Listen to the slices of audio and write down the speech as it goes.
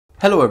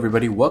Hello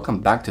everybody, welcome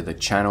back to the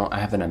channel. I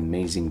have an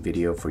amazing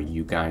video for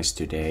you guys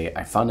today.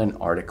 I found an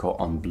article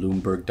on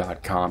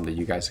BLOOMBERG.com that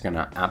you guys are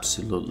gonna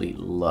absolutely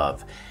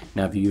love.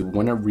 Now, if you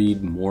wanna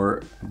read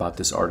more about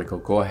this article,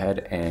 go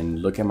ahead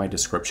and look at my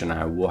description.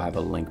 I will have a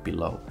link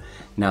below.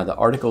 Now, the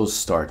article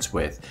starts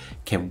with,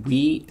 can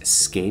we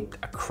escape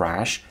a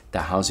crash? The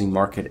housing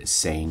market is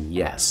saying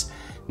yes.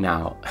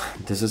 Now,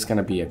 this is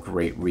gonna be a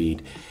great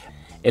read.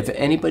 If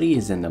anybody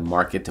is in the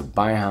market to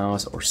buy a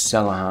house or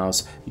sell a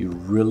house, you're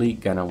really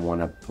gonna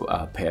wanna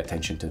pay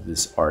attention to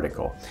this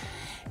article.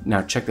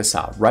 Now check this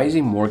out.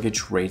 Rising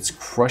mortgage rates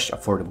crushed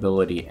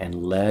affordability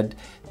and led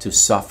to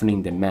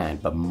softening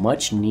demand, but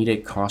much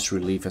needed cost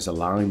relief is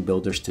allowing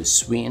builders to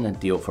sweeten a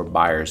deal for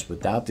buyers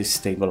without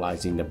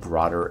destabilizing the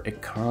broader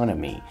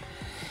economy.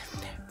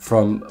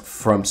 From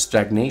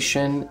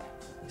stagflation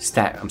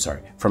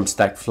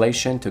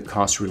to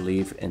cost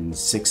relief in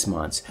 6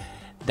 months.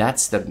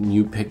 That's the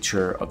new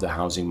picture of the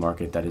housing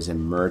market that has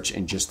emerged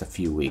in just a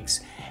few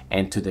weeks.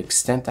 And to the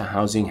extent that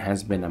housing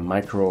has been a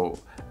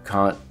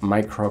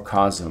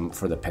microcosm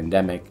for the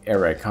pandemic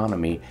era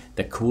economy,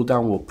 the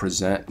cooldown will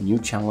present new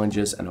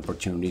challenges and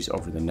opportunities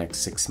over the next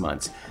 6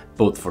 months,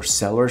 both for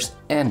sellers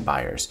and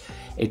buyers.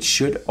 It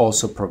should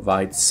also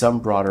provide some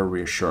broader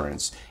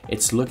reassurance.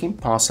 It's looking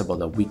possible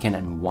that we can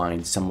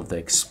unwind some of the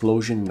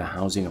explosion in the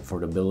housing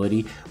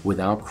affordability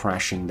without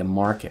crashing the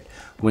market.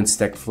 When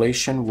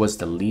stagflation was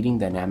the leading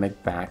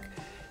dynamic back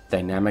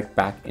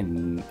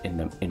in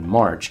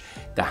March,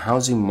 the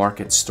housing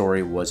market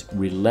story was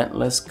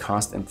relentless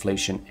cost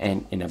inflation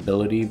and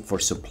inability for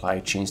supply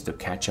chains to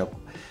catch up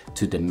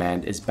to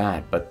demand is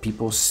bad, but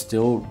people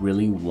still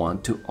really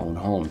want to own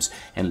homes,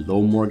 and low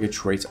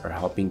mortgage rates are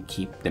helping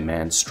keep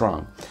demand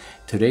strong.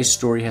 Today's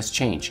story has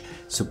changed.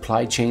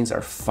 Supply chains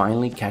are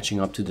finally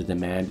catching up to the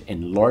demand,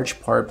 in large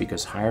part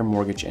because higher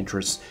mortgage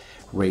interest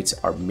rates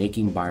are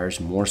making buyers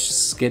more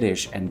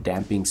skittish and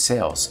damping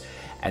sales.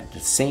 At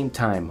the same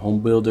time, home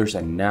builders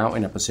are now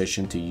in a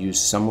position to use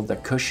some of the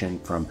cushion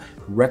from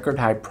record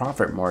high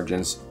profit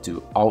margins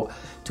to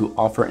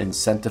offer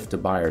incentive to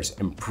buyers,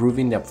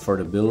 improving the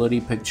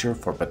affordability picture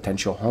for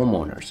potential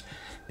homeowners.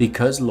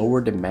 Because lower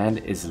demand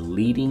is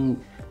leading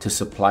to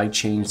supply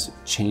chain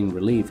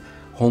relief,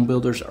 home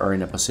builders are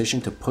in a position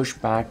to push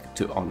back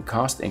on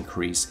cost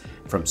increase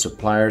from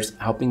suppliers,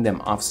 helping them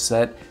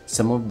offset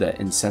some of the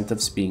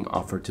incentives being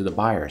offered to the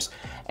buyers.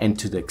 And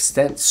to the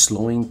extent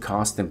slowing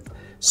cost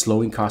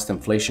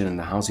inflation in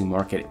the housing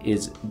market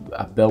is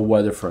a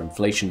bellwether for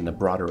inflation in the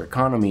broader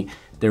economy,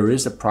 there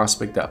is a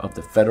prospect of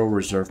the Federal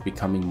Reserve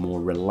becoming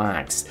more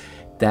relaxed.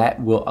 That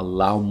will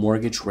allow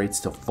mortgage rates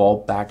to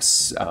fall back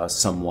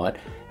somewhat,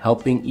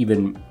 helping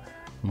even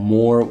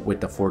more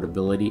with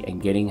affordability and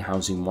getting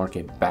housing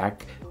market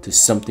back to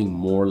something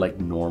more like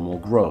normal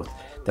growth.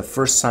 The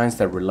first signs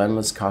that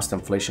relentless cost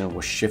inflation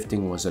was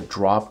shifting was a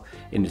drop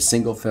in the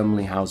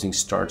single-family housing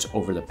starts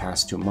over the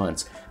past 2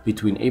 months.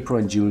 Between April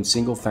and June,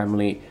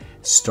 single-family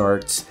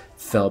starts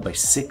fell by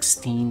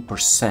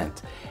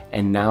 16%,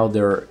 and now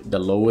they're the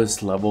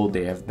lowest level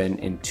they have been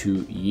in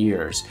 2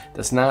 years.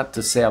 That's not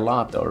to say a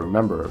lot, though.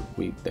 Remember,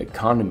 the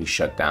economy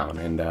shut down,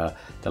 and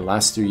the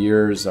last 2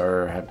 years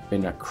have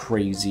been a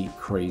crazy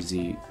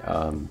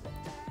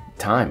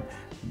time.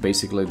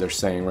 Basically, they're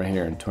saying right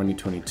here in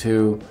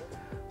 2022.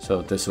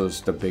 So this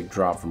was the big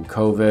drop from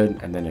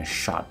COVID, and then it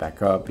shot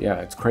back up. Yeah,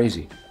 it's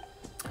crazy.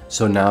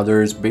 So now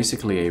there's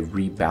basically a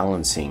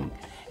rebalancing.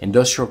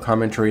 Industrial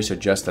commentary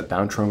suggests that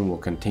downtrend will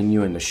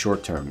continue in the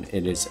short term.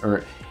 In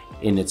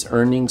its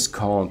earnings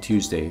call on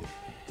Tuesday,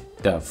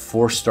 the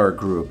Four Star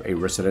Group, a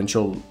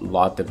residential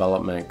lot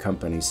development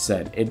company,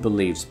 said it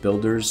believes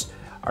builders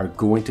are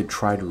going to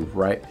try to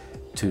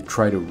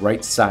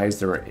right size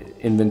their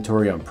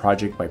inventory on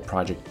project by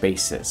project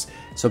basis.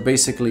 So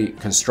basically,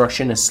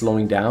 construction is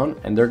slowing down,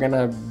 and they're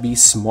gonna be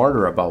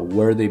smarter about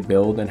where they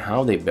build and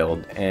how they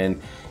build,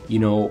 and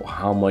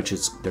how much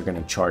they're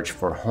gonna charge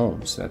for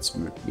homes. That's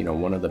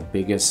one of the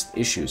biggest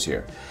issues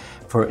here.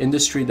 For an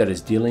industry that is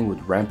dealing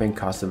with rampant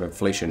cost of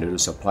inflation due to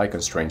supply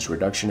constraints,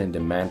 reduction in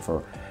demand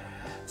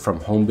from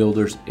home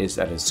builders is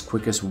at its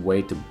quickest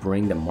way to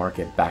bring the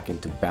market back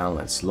into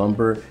balance.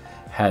 Lumber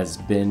has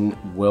been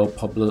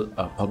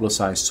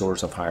publicized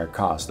source of higher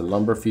costs. The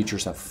lumber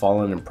futures have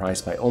fallen in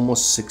price by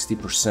almost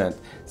 60%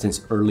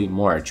 since early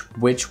March,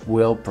 which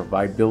will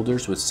provide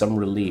builders with some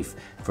relief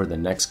for the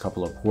next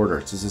couple of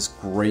quarters. This is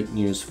great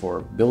news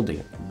for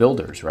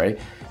builders, right?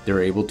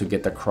 They're able to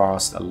get the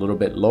cost a little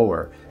bit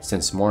lower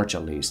since March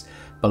at least.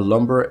 But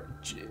lumber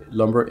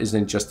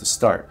isn't just a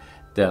start.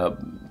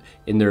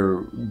 In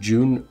their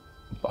June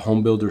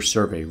home builder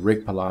survey,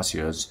 Rick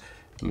Palacios,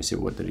 let me see,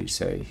 what did he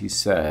say? He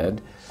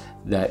said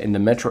that in the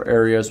metro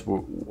areas,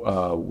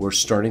 we're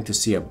starting to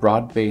see a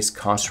broad-based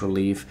cost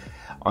relief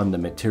on the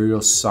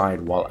materials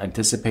side while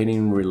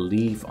anticipating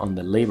relief on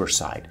the labor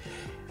side.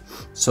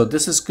 So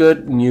this is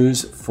good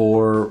news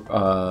for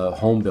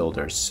home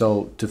builders.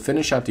 So to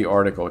finish out the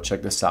article,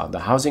 check this out. The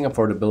housing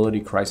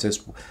affordability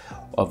crisis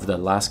of the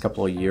last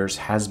couple of years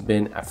has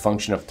been a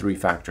function of three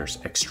factors: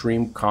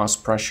 extreme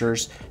cost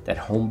pressures that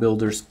home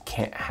builders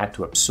had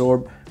to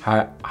absorb,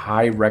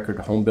 high record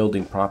home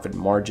building profit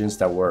margins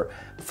that were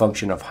a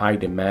function of high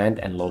demand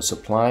and low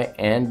supply,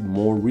 and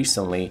more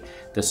recently,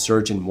 the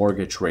surge in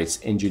mortgage rates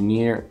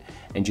engineered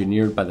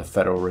by the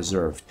Federal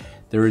Reserve.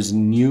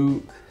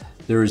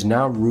 There is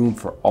now room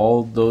for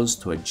all those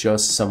to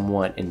adjust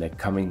somewhat in the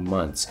coming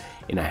months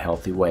in a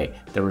healthy way.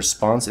 The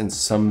response in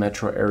some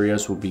metro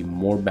areas will be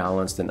more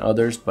balanced than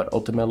others, but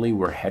ultimately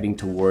we're heading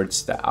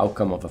towards the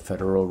outcome of a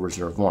Federal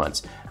Reserve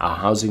wants: a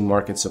housing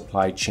market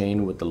supply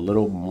chain with a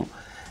little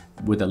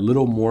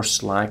more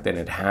slack than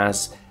it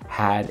has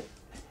had,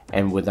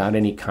 and without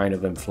any kind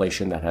of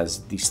inflation that has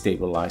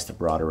destabilized the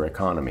broader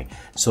economy.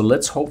 So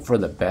let's hope for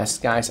the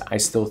best, guys. I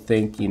still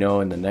think, you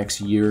know, in the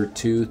next year,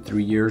 2,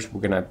 3 years,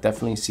 we're gonna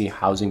definitely see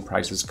housing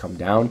prices come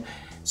down.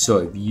 So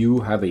if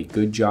you have a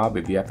good job,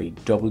 if you have a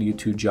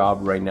W-2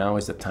 job right now,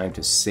 is the time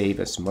to save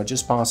as much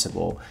as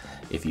possible.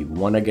 If you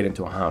wanna get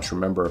into a house,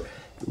 remember,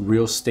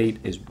 real estate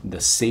is the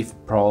safe,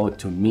 probably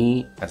to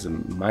me, as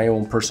my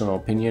own personal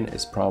opinion,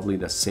 is probably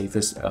the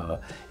safest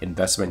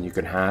investment you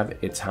can have.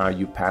 It's how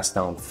you pass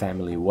down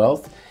family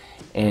wealth,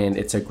 and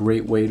it's a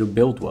great way to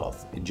build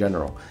wealth in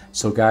general.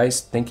 So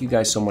guys, thank you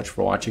guys so much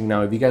for watching.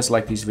 Now, if you guys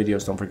like these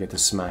videos, don't forget to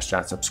smash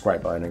that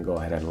subscribe button and go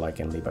ahead and like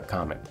and leave a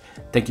comment.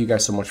 Thank you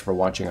guys so much for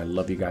watching. I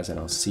love you guys, and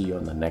I'll see you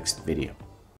on the next video.